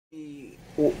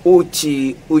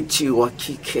uchi wa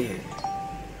kike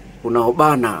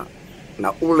unaobana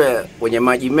na ule wenye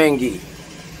maji mengi,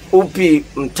 upi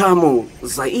mtamu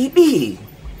zaidi?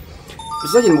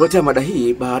 Msikilizaji, nimekuletea mada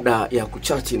hii baada ya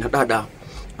kuchati na dada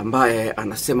ambaye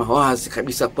anasema wazi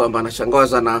kabisa kwamba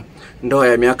anashangazwa na ndoa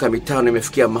ya miaka 5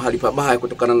 imefikia mahali pabaya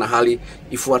kutokana na hali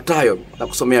ifuatayo, na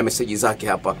kusomea meseji zake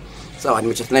hapa. Sawa,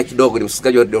 nimechati naye kidogo, ni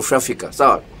msikilizaji wa Radio Africa.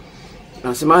 Sawa.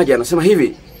 Anasemaje? Anasema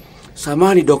hivi: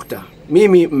 "Samani dokta,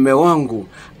 mimi mme wangu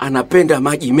anapenda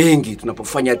maji mengi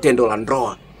tunapofanya tendo la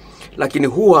ndoa. Lakini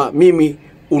huwa mimi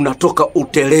unatoka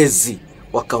utelezi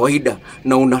wa kawaida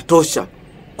na unatosha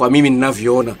kwa mimi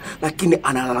ninavyoona, lakini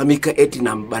analalamika eti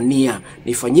nambania.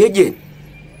 Nifanyeje?"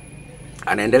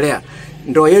 Anaendelea: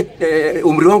 "Ndoa yetu,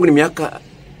 umri wangu ni miaka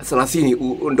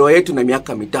 30, ndoa yetu na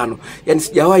miaka 5. Yaani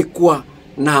sijawahi kuwa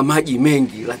na maji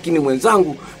mengi, lakini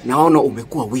mwenzangu naona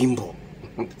umekuwa wimbo."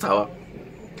 Sawa.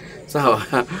 Sawa.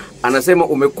 Anasema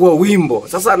umekuwa wimbo.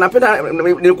 Sasa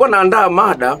nilikuwa naandaa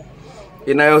mada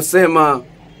inayosema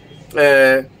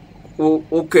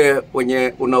uke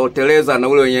wenye unaoteleza na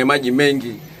ule wenye maji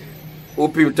mengi,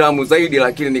 upi utamu zaidi,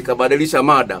 lakini nikabadilisha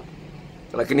mada.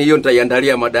 Lakini hiyo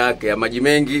nitaiandalia mada yake ya maji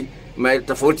mengi,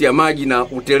 tofauti ya maji na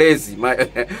utelezi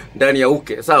ndani ya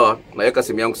uke. Sawa. Naweka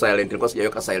simu yangu silent, nilikuwa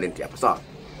sijaweka silent hapa. Sawa.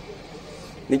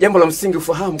 Ni jambo la msingi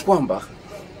ufahamu kwamba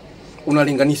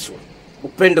unalinganishwa.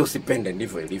 Upende usipende,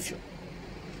 ndivyo ilivyo.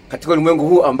 Katika ulimwengu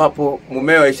huu ambapo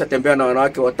mumeo aishatembea na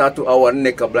wanawake 3 au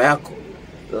 4 kabla yako,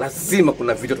 lazima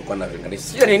kuna vitu tutakuwa tunalinganisha.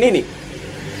 Sio ni nini?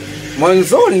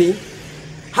 Mwanzoni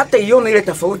hata iona ile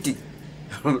tofauti.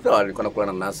 Sawa, nilikuwa nakula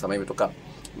nanasi, kama imetoka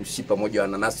mshipa moja wa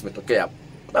nanasi umetokea hapo.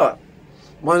 Sawa.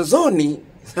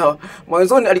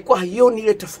 Mwanzoni alikuwa haioni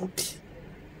ile tofauti.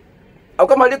 Au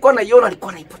kama alikuwa anaiona,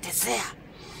 alikuwa anaipotezea.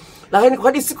 Lakini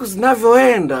hadi siku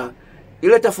zinavyoenda,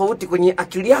 ile tofauti kwenye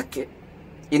akili yake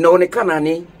inaonekana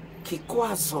ni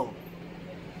kikwazo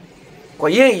kwa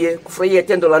yeye kufurahia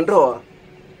tendo la ndoa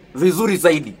vizuri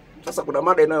zaidi. Sasa kuna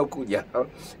mada inayokuja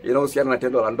inayohusiana na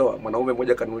tendo la ndoa.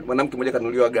 Mwanamke mmoja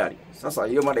kanunuliwa gari. Sasa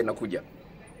hiyo mada inakuja.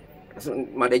 Sasa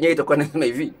mada yenyewe itakuwa nasema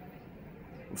hivi: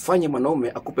 mfanye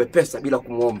mwanaume akupe pesa bila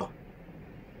kumuomba.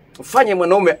 Mfanye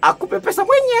mwanaume akupe pesa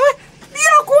mwenyewe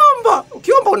bila kuomba.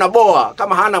 Ukiomba unaboa.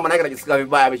 Kama hana, maana yake anajisikia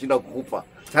vibaya, ameshinda kukupa.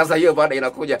 Sasa hiyo baada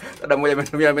inakuja. Dada mmoja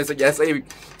amenitumia message sasa hivi.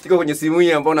 Siko kwenye simu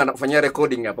hii ambayo anafanyia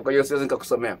recording hapa. Kwa hiyo siwezi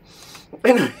nikakusomea.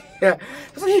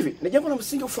 Sasa hivi ni jambo la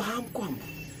msingi ufahamu kwamba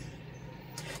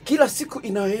kila siku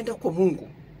inayoenda kwa Mungu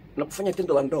unapofanya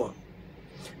tendo la ndoa,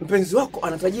 mpenzi wako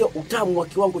anatarajia utamu wa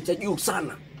kiwango cha juu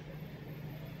sana.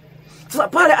 Sasa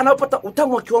pale anapopata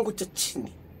utamu wa kiwango cha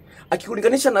chini,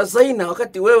 akikulinganisha na Zaina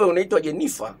wakati wewe unaitwa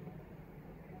Jennifer,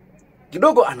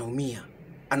 kidogo anaumia,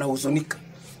 anahuzunika.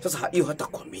 Sasa hiyo hata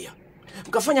kuambia.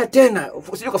 Mkafanya tena,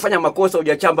 usije ukafanya makosa,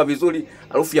 hujachamba vizuri,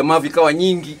 harufu ya mavi kawa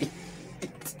nyingi.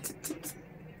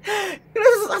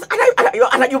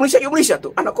 Anajumlisha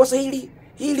tu, anakosa hili.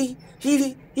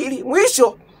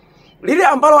 Mwisho lile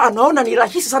ambalo anaona ni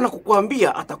rahisi sana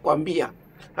kukuambia, atakwambia.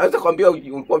 Hawezi kuambia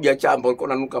ulikuwa hujachamba, ulikuwa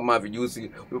unanuka mavi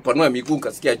juzi, ulipanua miguu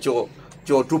kasikia choo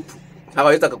tupu.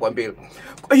 Hawezi kukuambia.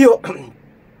 Kwa hiyo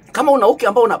kama una uke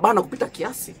ambao unabana kupita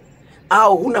kiasi,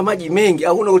 au huna maji mengi,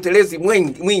 au huna utelezi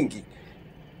mwingi,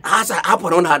 hasa hapo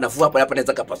anaona anafua hapa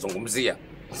anaweza kapazungumzia.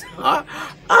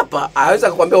 Hapa hawezi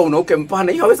kukwambia una uke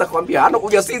mpana. Hiyo hawezi kukwambia. Hana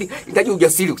ujasiri, inahitaji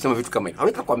ujasiri kusema vitu kama hivyo.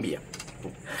 Hawezi kukwambia.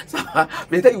 Sawa,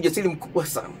 inahitaji ujasiri mkubwa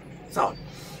sana. Sawa.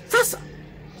 Sasa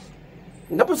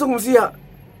ninapozungumzia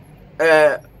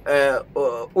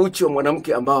uchi wa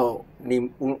mwanamke ambao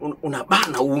ni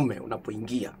unabana uume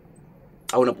unapoingia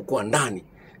au unapokuwa ndani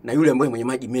na yule ambaye mwenye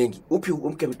maji mengi, upi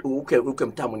uke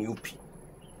mtamu ni upi?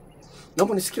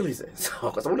 Naomba nisikilize.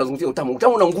 Sawa, kwa sababu nazungumzia utamu.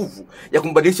 Utamu una nguvu ya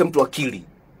kumbadilisha mtu akili.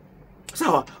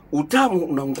 Sawa, utamu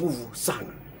una nguvu sana.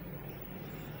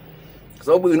 Kwa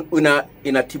sababu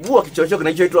inatibua kichocheo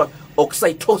kinachoitwa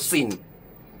oxytocin,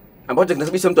 ambacho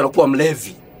kinasababisha mtu anakuwa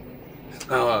mlevi.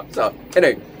 Sawa.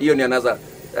 Anyway, hiyo ni another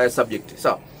subject.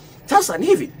 Sawa. Sasa ni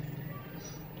hivi.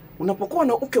 Unapokuwa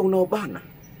na uke unaobana,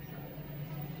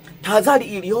 tahadhari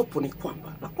iliyopo ni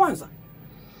kwamba, la kwanza,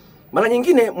 mara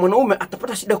nyingine mwanaume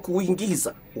atapata shida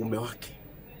kuingiza uume wake.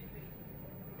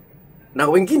 Na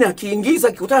wengine akiingiza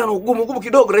akikutana na ugumu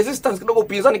kidogo, resistance kidogo,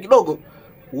 upinzani kidogo,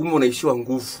 uume unaishiwa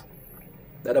nguvu.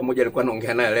 Dada mmoja alikuwa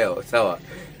anaongea naye leo. Sawa.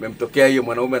 Imemtokea hiyo,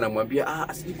 mwanaume anamwambia,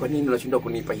 sijui kwa nini unashindwa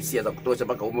kunipa hisia za kutosha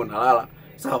mpaka uume unalala.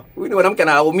 Sawa. Huyu ni mwanamke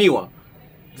analaumiwa.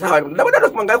 Sawa. Dada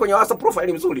kumwangalia kwenye WhatsApp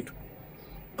profile mzuri tu.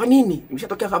 Kwa nini?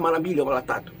 Imeshatokea kama mara 2 au mara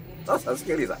 3. Sasa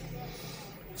sikiliza.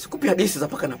 Sikupi hadithi za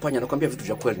paka na panya, nakwambia vitu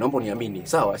vya kweli. Naomba uniamini.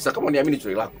 Sawa. Sasa kama uniamini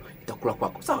chori lako, itakula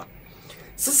kwako. Sawa.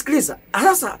 Sasa sikiliza,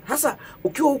 sasa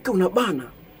ukiwa uke unabana,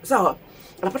 sawa,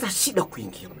 anapata shida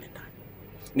kuingia mle ndani.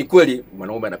 Ni kweli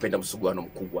mwanaume anapenda msuguano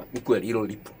mkubwa, ni kweli hilo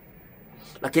lipo.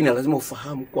 Lakini lazima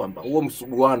ufahamu kwamba huo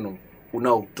msuguano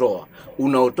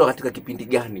unaotoa katika kipindi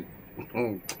gani?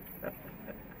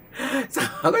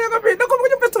 Sawa,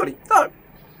 ngoja story. Sawa.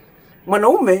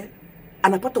 Mwanaume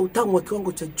anapata utamu wa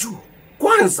kiwango cha juu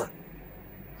kwanza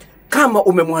kama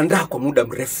umemwandaa kwa muda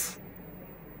mrefu.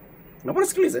 Unapona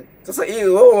sikilize. Sasa hii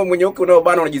wewe mwenye uke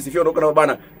unaobana unajisifia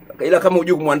unaobana, ila kama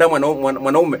hujui kumwandaa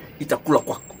mwanaume itakula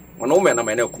kwako. Mwanaume ana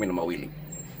maeneo 12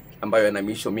 ambayo yana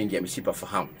miisho mingi ya mishipa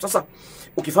fahamu. Sasa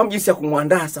ukifahamu jinsi ya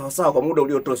kumwandaa sawa sawa kwa muda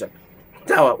uliotosha,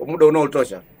 sawa, kwa muda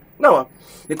unaotosha, sawa,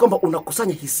 ni kwamba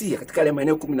unakusanya hisia katika ile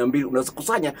maeneo 12,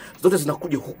 unazikusanya zote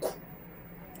zinakuja huku.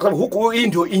 Kwa sababu huku hii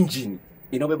ndio engine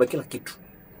inabeba kila kitu.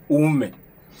 Uume.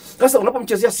 Sasa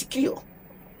unapomchezea sikio,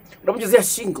 unapomchezea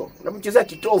shingo, unapomchezea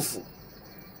kitofu,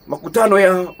 makutano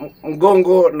ya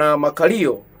mgongo na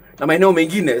makalio na maeneo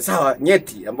mengine, sawa,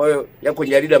 nyeti ambayo yako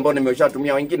kwenye jarida ambayo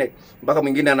nimeshatumia wengine, mpaka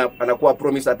mwingine anakuwa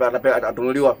promise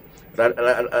atunuliwa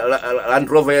Land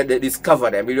Rover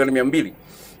Discovery ya milioni 200.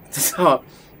 Sawa,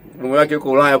 mume wake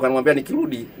yuko Ulaya, akamwambia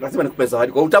nikirudi lazima nikupe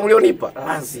zawadi kwa utamu ulionipa.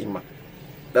 Lazima.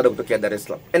 Dada kutokea Dar es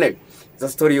Salaam. Anyway, the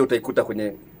story hiyo utaikuta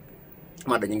kwenye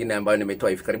mada nyingine ambayo nimetoa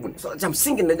hivi karibuni. So, cha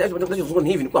msingi ninachozungumza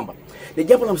hivi ni kwamba ni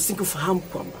jambo la msingi ufahamu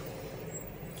kwamba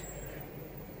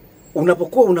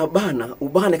unapokuwa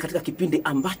ubane katika kipindi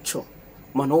ambacho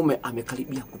mwanaume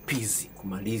amekaribia kupizi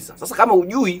kumaliza. Sasa kama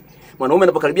ujui mwanaume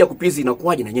anapokaribia kupizi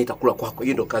inakuwaje, na yeye itakula kwako.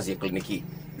 Hiyo ndio kazi ya kliniki.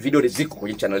 Video ziko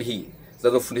kwenye channel hii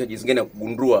zinazofundisha jinsi gani ya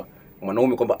kugundua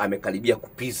mwanaume kwamba amekaribia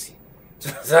kupizi.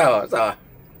 Sawa.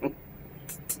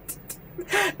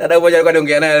 Dada mmoja alikuwa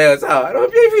anaongea naye leo, sawa.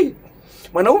 Anamwambia hivi,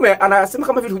 mwanaume anasema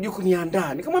kama vile hujui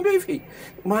kuniandaa. Nikamwambia hivi,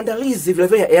 maandalizi vile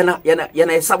vile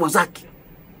yana hesabu zake.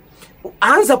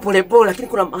 Anza polepole, lakini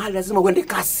kuna mahali lazima uende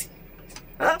kasi.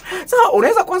 Sawa,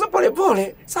 unaweza kuanza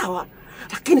polepole, sawa,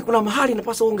 lakini kuna mahali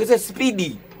inapaswa uongezee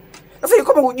spidi. Sasa hiyo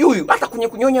kama hujui hata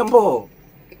kunyonya mboo.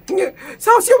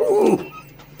 Sawa, sio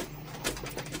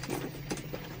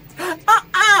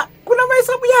kuna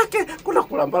mahesabu yake, kuna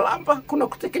kulamba, kuna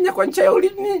kutekenya kwa ncha ya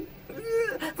ulimi.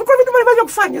 Kuna vitu mbalimbali vya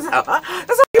kufanya, sawa.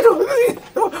 Sasa kitu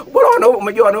bora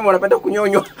umejua wanaume wanapenda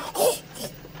kunyonywa.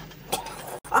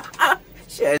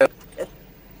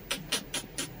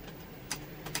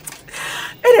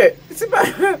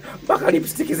 Mpaka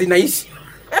lipstick zinaishi.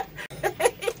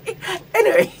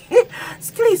 Anyway,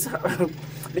 sikiliza.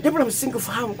 Ni jambo la msingi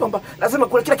ufahamu kwamba lazima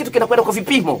kila kitu kinakwenda kwa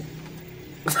vipimo.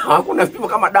 Hakuna vipimo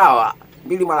kama dawa.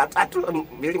 2 mara 3,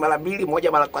 2 mara 2,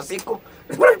 1 mara kwa siku.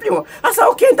 Kuna vipimo. Sasa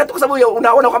ukienda tu kwa sababu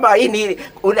unaona kwamba hii ni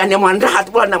unamwandaa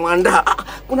tu, bwana namwandaa.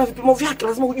 Kuna vipimo vyake,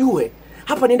 lazima ujue.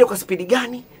 Hapa niende kwa spidi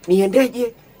gani?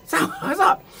 Niendeje?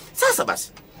 Sawa. Sasa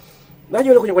basi.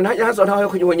 Najua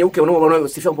kwenye wenye uke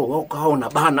unaosifia kwamba wao kaona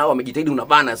bana au wamejitahidi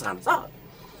unabana sana. Sawa.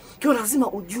 Kwa lazima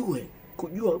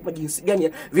kujua jinsi gani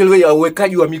vile ya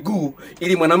uwekaji wa miguu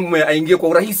ili mwanamume aingie kwa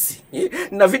urahisi.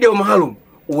 Na video maalum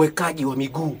uwekaji wa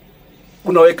miguu.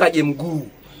 Unawekaje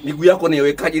miguu yako ni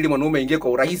uwekaji ili mwanamume aingie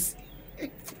kwa urahisi.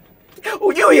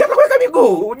 Ujui hata kuweka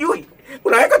miguu, ujui.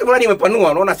 Unaweka tu fulani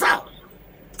imepanua, unaona sawa.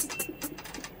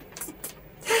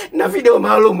 Na video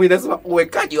maalum inasema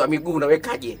uwekaji wa miguu,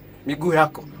 unawekaje miguu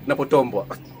yako unapotombwa.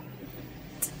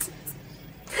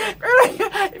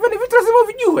 Hivyo ni vitu lazima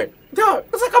uvijue.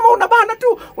 Sasa kama unabana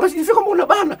tu, unajifia kama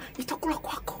unabana, itakula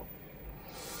kwako.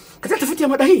 Katika tafiti ya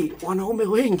mada hii, wanaume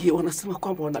wengi wanasema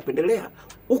kwamba wanapendelea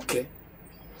uke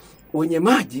wenye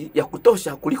maji ya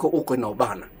kutosha kuliko uke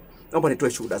unaobana. Naomba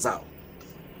nitoe shuhuda zao.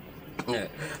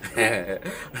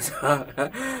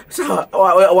 Sawa,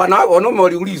 wanaume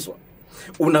waliulizwa,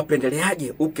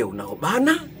 unapendeleaje uke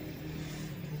unaobana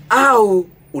au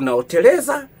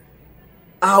unaoteleza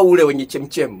au ule wenye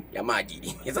chemchem ya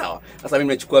maji? Sawa. Sasa mimi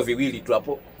nimechukua viwili tu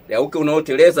hapo. Ya uke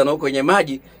unaoteleza na uke wenye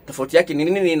maji, tofauti yake ni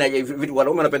nini na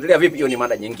wanaume wanapendelea vipi? Hiyo ni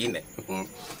mada nyingine.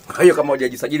 Kwa hiyo kama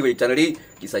hujajisajili kwenye channel hii,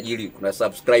 jisajili. Kuna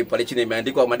subscribe pale chini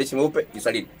imeandikwa maandishi meupe,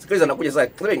 jisajili. Sikiliza, nakuja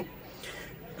sasa.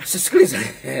 Sikiliza.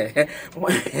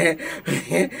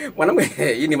 Mwanaume,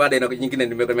 hii ni mada nyingine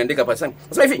nimeandika hapa sana.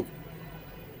 Sasa hivi,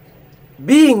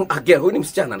 being a girl, huyu ni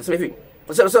msichana, nasema hivi.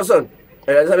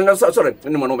 Sorry,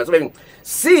 ni mwanaume. Sasa hivi,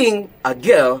 seeing a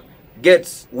girl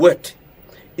gets wet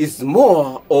is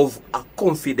more of a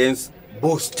confidence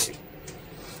boost.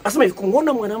 Asema hivi,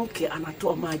 kumwona mwanamke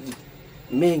anatoa maji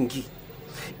mengi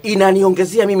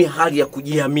inaniongezea mimi hali ya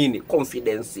kujiamini,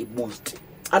 confidence boost.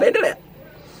 Anaendelea,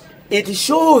 it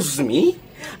shows me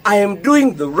I am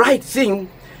doing the right thing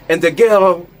and the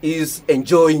girl is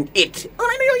enjoying it.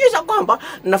 Unanionyesha kwamba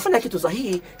nafanya kitu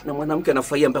sahihi na mwanamke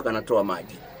anafurahia mpaka anatoa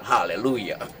maji.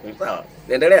 Hallelujah. Sawa,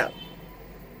 endelea.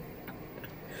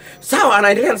 Sawa,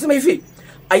 anaendelea anasema hivi,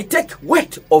 I take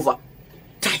wet over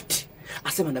tight.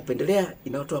 Asema napendelea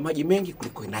inayotoa maji mengi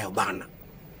kuliko inayobana.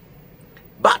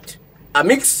 But a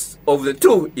mix of the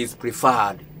two is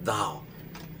preferred thou.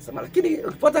 Sema lakini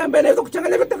ukipata ambaye anaweza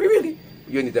kuchanganya vitu viwili,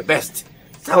 hiyo ni the best.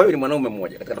 Sawa, wewe ni mwanaume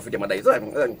mmoja katika tafiti ya madai.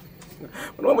 Mwanaume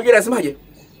mwingine anasemaje?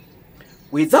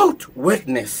 Without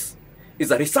wetness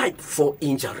is a recipe for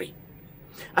injury.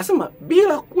 Asema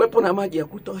bila kuwepo na maji ya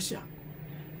kutosha.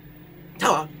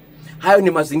 Sawa? Hayo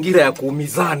ni mazingira ya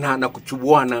kuumizana na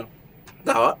kuchubuana.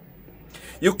 Sawa?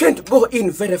 You can't go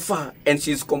in very far and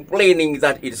she's complaining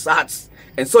that it hurts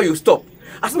and so you stop.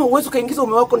 Asema uwezo kaingiza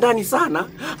ume wako ndani sana,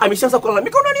 ameshaanza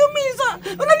kulalamika, unaniumiza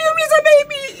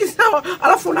baby. Sawa,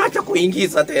 alafu unaacha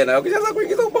kuingiza tena. Ukishaanza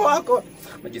kuingiza ume wako,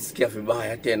 unajisikia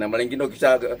vibaya tena. Mara nyingine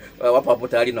ukisha wapo hapo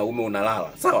tayari na ume unalala.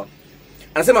 Sawa?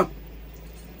 Anasema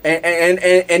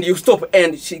and you stop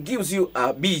and she gives you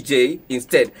a BJ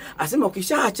instead. Asema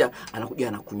ukishaacha anakuja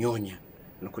anakunyonya.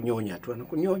 Anakunyonya tu,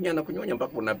 anakunyonya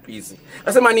mpaka una peace.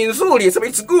 Asema ni nzuri, asema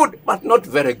it's good but not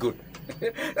very good.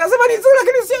 Asema ni nzuri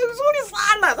lakini sio nzuri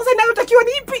sana. Sasa inayotakiwa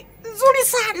ni ipi? Nzuri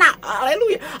sana.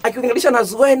 Haleluya. Akilinganisha na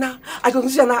Zuena,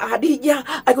 akilinganisha na Hadija,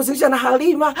 akilinganisha na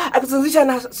Halima, akilinganisha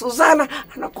na Suzana,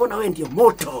 anakuona wewe ndio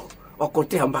moto wa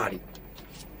kuotea mbali.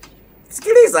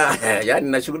 Sikiliza,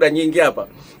 yani na shuhuda nyingi hapa.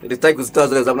 Nilitaka kuzitoa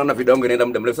zile za mnaona video yangu inaenda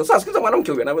muda mrefu. Sasa sikiliza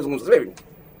mwanamke huyu anazungumza hivi.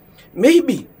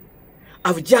 Maybe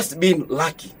I've just been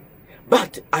lucky,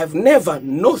 but I've never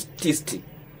noticed.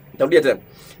 Nitarudia tena.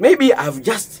 Maybe I've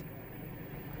just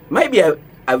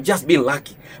been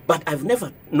lucky, but I've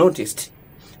never noticed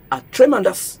a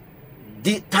tremendous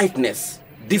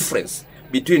difference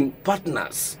between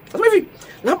partners. Sasa hivi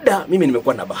labda mimi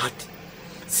nimekuwa na bahati.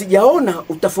 Sijaona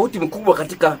utofauti mkubwa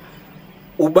katika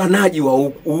ubanaji wa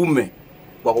uume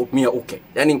kwa kutumia uke.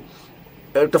 Yaani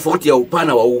tofauti ya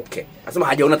upana wa uke. Anasema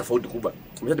hajaona tofauti kubwa.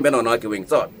 Ameshatembea na wanawake wengi,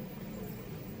 sawa?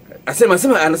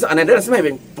 Anaendelea anasema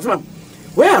hivi. Anasema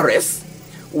whereas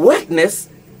wetness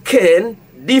can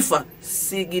differ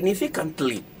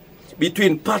significantly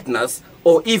between partners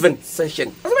or even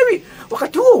session. Anasema hivi,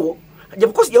 wakati huo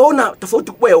japokuwa sijaona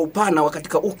tofauti kubwa ya upana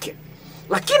katika uke,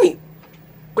 lakini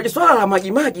kwenye swala la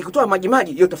maji kutoa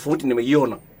maji hiyo tofauti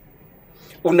nimeiona.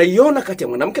 Unaiona kati ya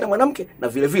mwanamke na mwanamke, na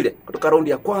vile vile kutoka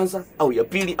raundi ya kwanza au ya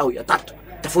pili au ya tatu,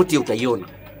 tofauti utaiona.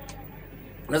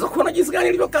 Unaweza kuona jinsi gani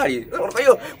ilivyo kali.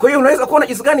 Kwa hiyo unaweza kuona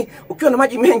jinsi gani ukiwa na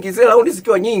maji mengi, zile raundi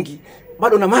zikiwa nyingi,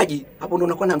 bado na maji, hapo ndio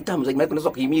unakuwa na mtamu zaidi, unaweza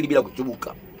kuhimili bila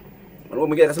kuchubuka. Mwanaume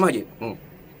mwingine akasemaje?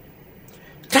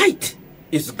 Tight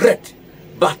is great,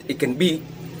 but it can be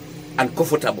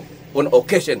uncomfortable on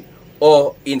occasion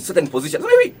or in certain positions.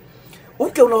 Sasa hivi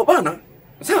uke unaobana,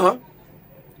 sawa,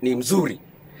 ni mzuri,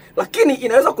 lakini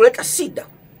inaweza kuleta shida.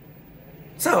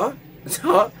 Sawa?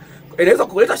 Sawa? Inaweza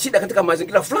kuleta shida katika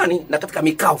mazingira fulani na katika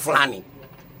mikao fulani.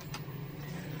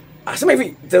 Asema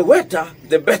hivi, the wetter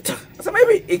the better. Asema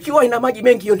hivi, ikiwa ina maji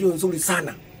mengi hiyo ndio nzuri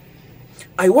sana.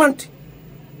 I want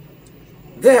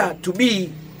there to be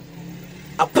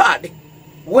a pad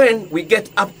when we get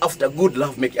up after good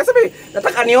love making. Asema hivi,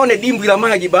 nataka nione dimbwi la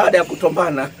maji baada ya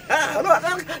kutombana.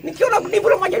 Nikiona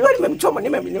dimbwi la maji leo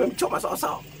nimemchoma sawa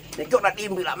sawa. Nikiona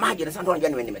dimbwi la maji nasema ndo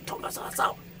najua nimetomba sawa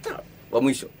sawa. Wa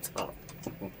mwisho. Sawa.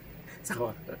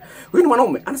 Sawa. Huyu ni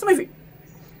mwanaume anasema hivi,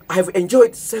 I have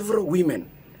enjoyed several women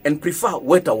and prefer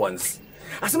wetter ones.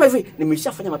 Anasema hivi,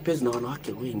 nimeshafanya mapenzi na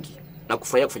wanawake wengi na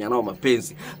kufurahia kufanya nao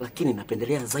mapenzi, lakini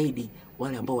napendelea zaidi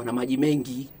wale ambao wana maji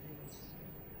mengi.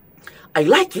 I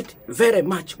like it very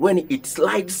much when it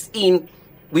slides in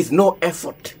with no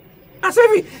effort.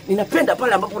 Anasema hivi, ninapenda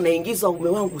pale ambapo unaingiza ume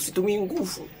wangu usitumii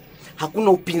nguvu.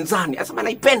 Hakuna upinzani. Anasema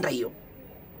naipenda hiyo.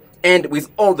 And with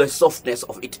all the softness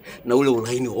of it, na ule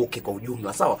ulaini wa uke kwa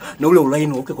ujumla, sawa? Na ule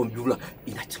ulaini wa uke kwa ujumla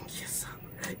inachangia sana.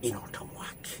 Ina utamu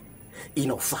wake,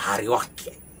 ina ufahari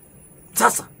wake.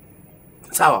 Sasa,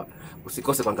 sawa,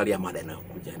 usikose kuangalia mada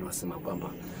inayokuja. Inasema kwamba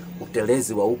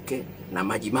utelezi wa uke na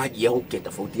maji ya uke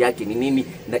tofauti yake ni nini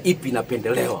na ipi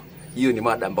inapendelewa. Hiyo ni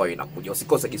mada ambayo inakuja.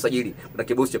 Usikose kisajili, kuna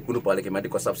kibosi chekundu pale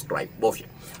kimeandikwa subscribe, bofya.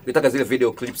 Ukitaka zile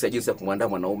video clips ya jinsi ya kumwandaa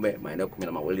mwanaume, maeneo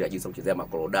 12 ya jinsi ya kuchezea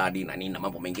makorodadi na nini na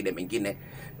mambo mengine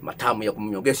matamu ya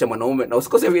kumnyogesha mwanaume, na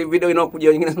usikose video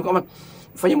inayokuja nyingine kama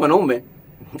fanye mwanaume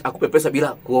akupe pesa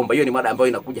bila kuomba. Hiyo ni mada ambayo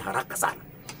inakuja haraka sana.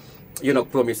 Hiyo na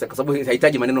promise kwa sababu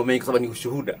inahitaji maneno mengi, kwa sababu ni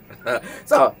ushuhuda.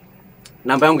 Sawa.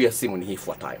 Namba yangu ya simu ni hii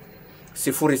ifuatayo: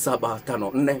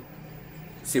 0754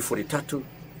 03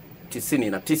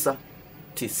 99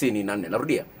 94.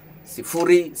 Narudia,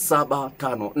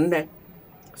 0754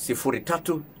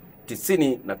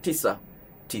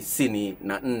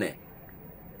 039994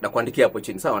 na kuandikia hapo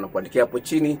chini. Sawa, na kuandikia hapo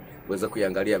chini uweze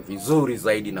kuiangalia vizuri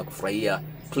zaidi na kufurahia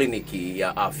kliniki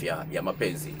ya afya ya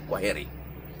mapenzi. Kwa heri.